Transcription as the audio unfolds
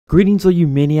Greetings all you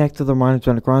maniacs of the minds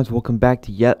and crimes. Welcome back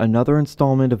to yet another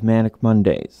installment of Manic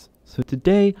Mondays. So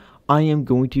today I am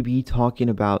going to be talking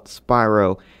about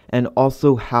Spyro and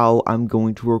also how I'm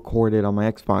going to record it on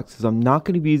my Xbox, because I'm not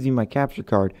going to be using my capture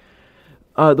card.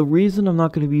 The reason I'm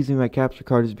not going to be using my capture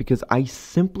card is because I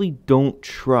simply don't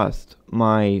trust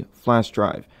my flash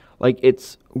drive. Like,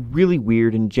 it's really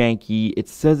weird and janky. It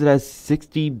says it has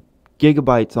 60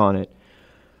 gigabytes on it,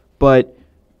 but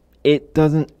it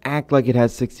doesn't act like it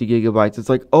has 60 gigabytes. It's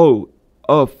like, 4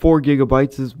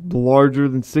 gigabytes is larger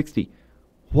than 60.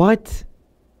 What?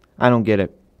 I don't get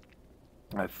it.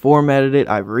 I've formatted it.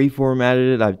 I've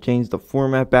reformatted it. I've changed the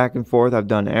format back and forth. I've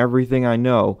done everything I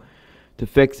know to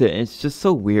fix it. And it's just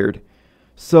so weird.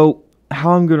 So,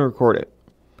 how I'm going to record it.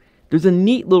 There's a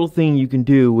neat little thing you can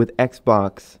do with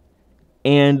Xbox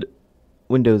and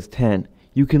Windows 10.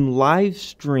 You can live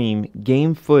stream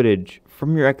game footage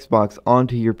from your Xbox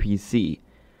onto your PC.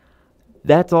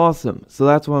 That's awesome. So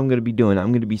that's what I'm going to be doing.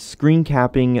 I'm going to be screen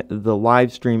capping the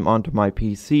live stream onto my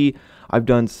PC. I've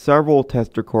done several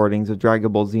test recordings of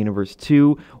Dragon Ball Xenoverse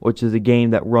 2, which is a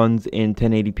game that runs in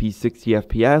 1080p 60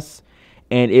 FPS,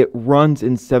 and it runs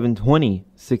in 720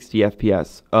 60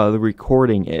 FPS. The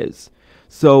recording is.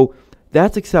 So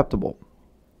that's acceptable.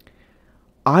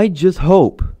 I just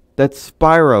hope that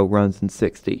Spyro runs in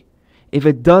 60. If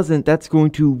it doesn't, that's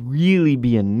going to really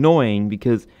be annoying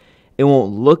because it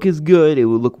won't look as good. It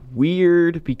will look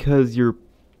weird because you're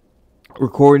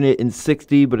recording it in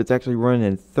 60, but it's actually running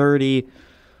in 30.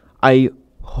 I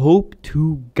hope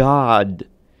to God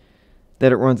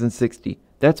that it runs in 60.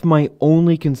 That's my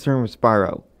only concern with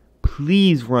Spyro.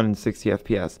 Please run in 60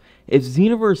 FPS. If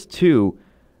Xenoverse 2,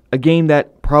 a game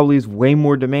that probably is way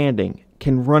more demanding,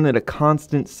 can run at a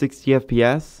constant 60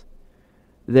 FPS,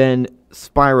 then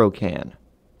Spyro can.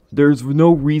 There's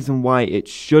no reason why it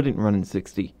shouldn't run in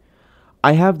 60.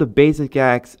 I have the basic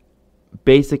ass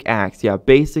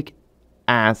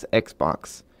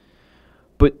Xbox,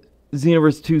 but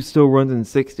Xenoverse 2 still runs in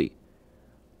 60.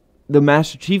 The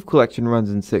Master Chief Collection runs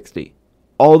in 60.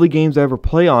 All the games I ever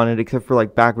play on it, except for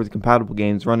like backwards compatible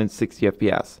games, run in 60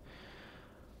 FPS.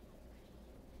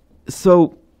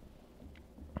 So,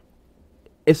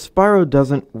 if Spyro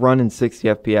doesn't run in 60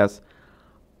 FPS,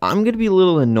 I'm going to be a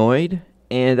little annoyed,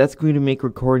 and that's going to make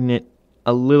recording it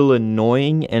a little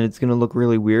annoying, and it's going to look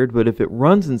really weird. But if it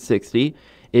runs in 60,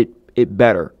 it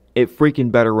better. It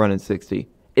freaking better run in 60.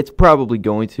 It's probably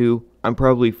going to. I'm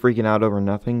probably freaking out over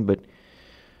nothing, but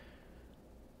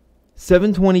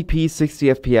 720p 60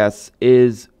 FPS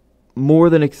is more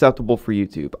than acceptable for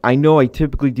YouTube. I know I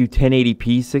typically do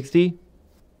 1080p 60,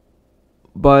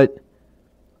 but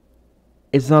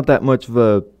it's not that much of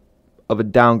a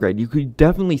downgrade. You could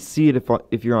definitely see it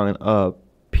if you're on a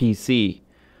PC,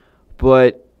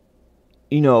 but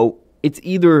it's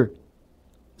either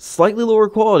slightly lower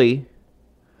quality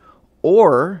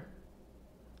or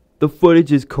the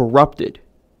footage is corrupted,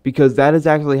 because that has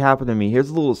actually happened to me. Here's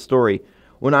a little story.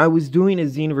 When I was doing a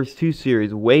Xenoverse 2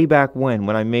 series way back when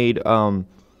I made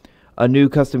a new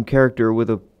custom character with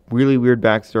a really weird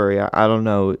backstory, I don't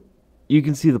know. You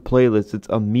can see the playlist. It's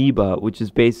Amoeba, which is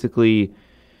basically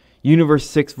Universe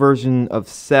 6 version of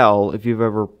Cell, if you've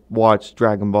ever watched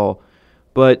Dragon Ball.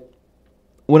 But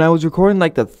when I was recording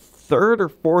like the third or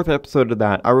fourth episode of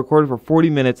that, I recorded for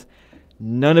 40 minutes.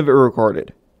 None of it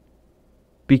recorded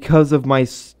because of my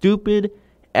stupid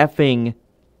effing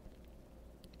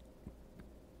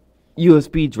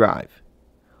USB drive.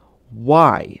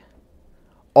 Why?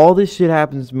 All this shit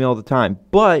happens to me all the time.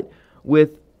 But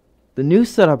with the new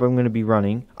setup I'm going to be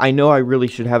running, I know I really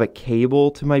should have a cable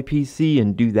to my PC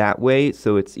and do that way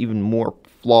so it's even more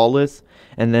flawless,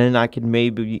 and then I could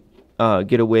maybe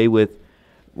get away with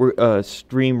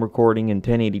stream recording in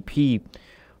 1080p,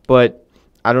 but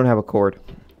I don't have a cord.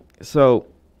 So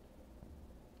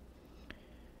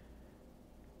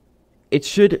it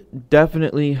should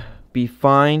definitely be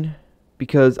fine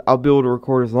because I'll be able to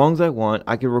record as long as I want.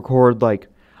 I could record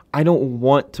I don't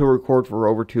want to record for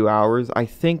over 2 hours. I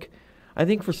think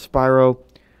for Spyro,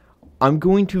 I'm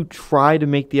going to try to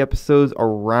make the episodes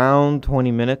around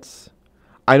 20 minutes.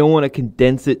 I don't want to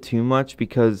condense it too much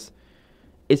because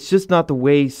it's just not the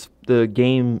way the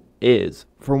game is.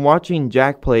 From watching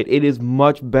Jack play it, it is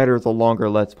much better as a longer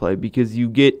Let's Play because you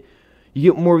get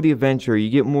more of the adventure, you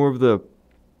get more of the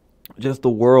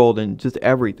world and just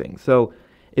everything. So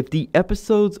if the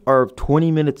episodes are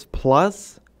 20 minutes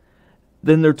plus,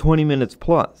 then they're 20 minutes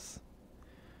plus.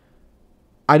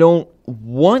 I don't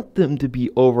want them to be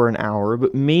over an hour,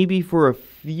 but maybe for a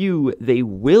few they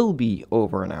will be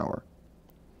over an hour.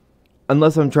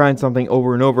 Unless I'm trying something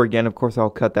over and over again, of course I'll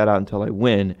cut that out until I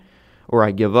win or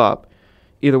I give up.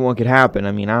 either one could happen.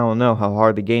 I mean, I don't know how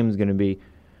hard the game is going to be.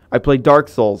 I played Dark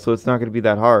Souls, so it's not going to be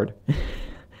that hard.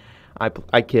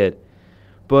 I kid.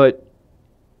 But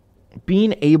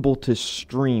being able to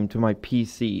stream to my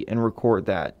PC and record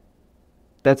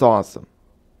that's awesome.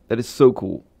 That is so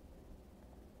cool.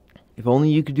 If only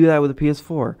you could do that with a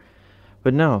PS4.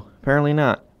 But no, apparently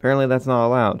not. Apparently that's not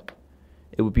allowed.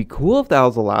 It would be cool if that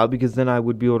was allowed, because then I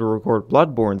would be able to record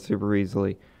Bloodborne super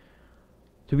easily.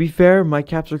 To be fair, my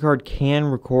capture card can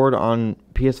record on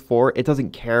PS4. It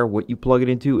doesn't care what you plug it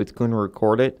into. It's going to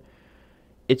record it.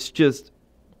 It's just,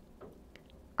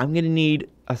 I'm going to need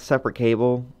a separate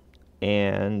cable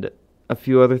and a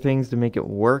few other things to make it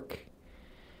work.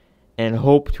 And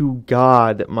hope to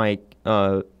God that my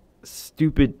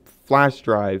stupid flash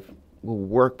drive will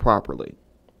work properly.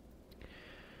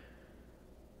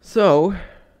 So,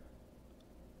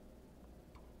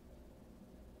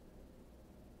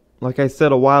 like I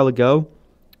said a while ago,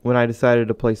 when I decided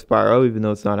to play Spyro, even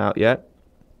though it's not out yet,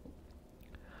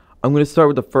 I'm going to start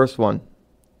with the first one.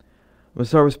 I'm going to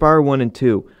start with Spyro 1 and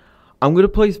 2. I'm going to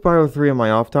play Spyro 3 on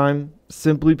my off time,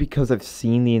 simply because I've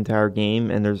seen the entire game,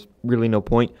 and there's really no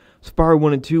point. Spyro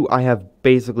 1 and 2, I have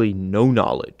basically no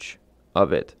knowledge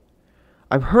of it.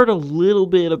 I've heard a little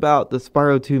bit about the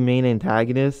Spyro 2 main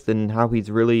antagonist and how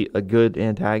he's really a good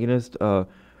antagonist,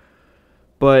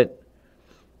 but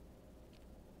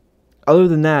other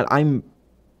than that, I'm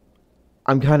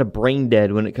kind of brain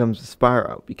dead when it comes to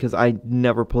Spyro, because I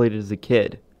never played it as a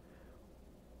kid.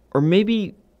 Or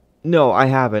maybe, no, I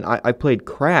haven't. I played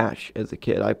Crash as a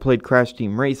kid. I played Crash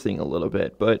Team Racing a little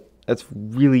bit, but that's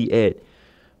really it.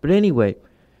 But anyway,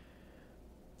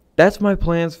 that's my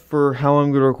plans for how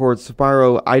I'm going to record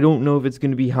Spyro. I don't know if it's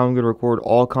going to be how I'm going to record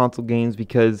all console games,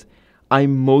 because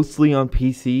I'm mostly on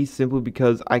PC, simply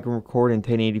because I can record in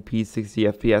 1080p 60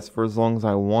 FPS for as long as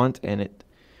I want, and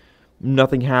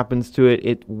nothing happens to it.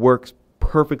 It works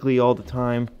perfectly all the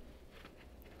time.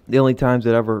 The only times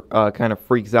it ever kind of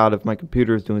freaks out if my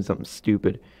computer is doing something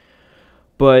stupid.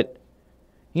 But,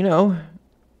 you know,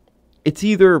 it's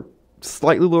either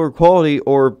slightly lower quality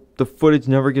or the footage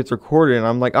never gets recorded, and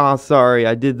I'm like, oh, sorry,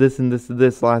 I did this and this and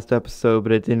this last episode,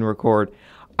 but it didn't record.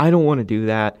 I don't want to do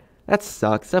that. That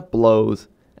sucks. That blows.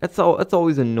 That's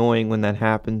always annoying when that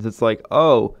happens. It's like,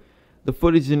 oh, the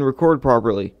footage didn't record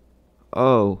properly.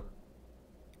 Oh,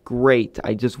 great.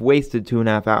 I just wasted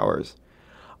 2.5 hours.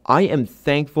 I am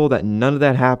thankful that none of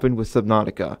that happened with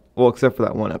Subnautica. Well, except for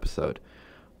that one episode.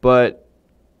 But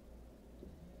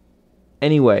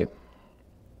anyway,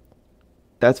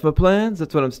 that's my plans.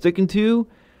 That's what I'm sticking to.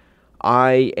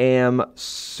 I am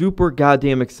super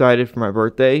goddamn excited for my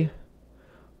birthday.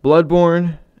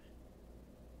 Bloodborne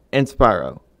and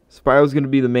Spyro. Spyro's going to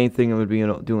be the main thing I'm going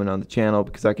to be doing on the channel,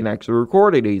 because I can actually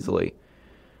record it easily.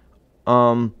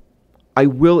 I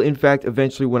will, in fact,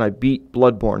 eventually, when I beat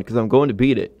Bloodborne, because I'm going to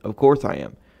beat it. Of course I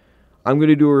am. I'm going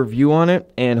to do a review on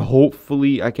it, and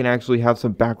hopefully I can actually have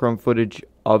some background footage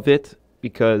of it,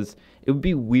 because it would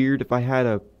be weird if I had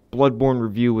a Bloodborne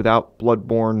review without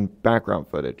Bloodborne background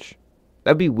footage.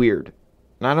 That'd be weird,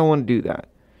 and I don't want to do that.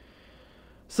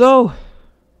 So,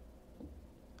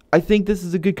 I think this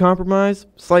is a good compromise.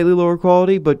 Slightly lower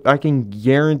quality, but I can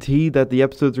guarantee that the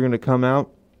episodes are going to come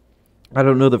out. I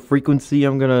don't know the frequency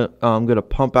I'm gonna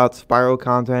pump out Spyro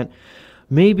content.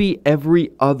 Maybe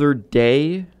every other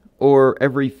day or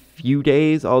every few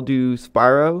days I'll do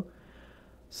Spyro.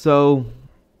 So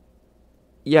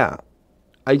yeah,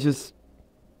 I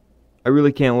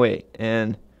really can't wait.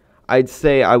 And I'd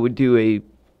say I would do a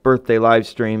birthday live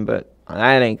stream, but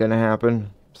that ain't gonna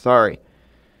happen. Sorry.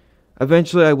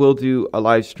 Eventually I will do a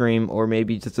live stream, or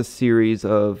maybe just a series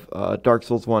of Dark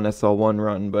Souls 1 SL1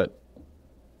 run, but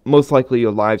most likely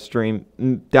a live stream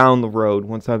down the road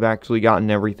once I've actually gotten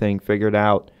everything figured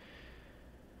out.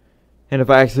 And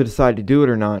if I actually decide to do it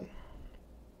or not.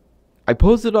 I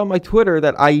posted on my Twitter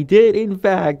that I did, in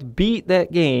fact, beat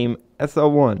that game,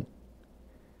 SL1.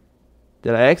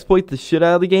 Did I exploit the shit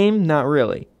out of the game? Not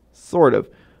really. Sort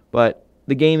of. But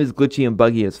the game is glitchy and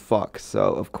buggy as fuck,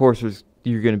 so of course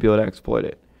you're going to be able to exploit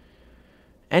it.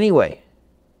 Anyway,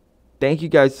 thank you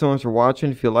guys so much for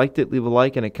watching. If you liked it, leave a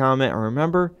like and a comment. And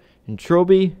remember, in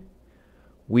Trilby,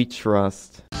 we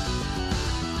trust.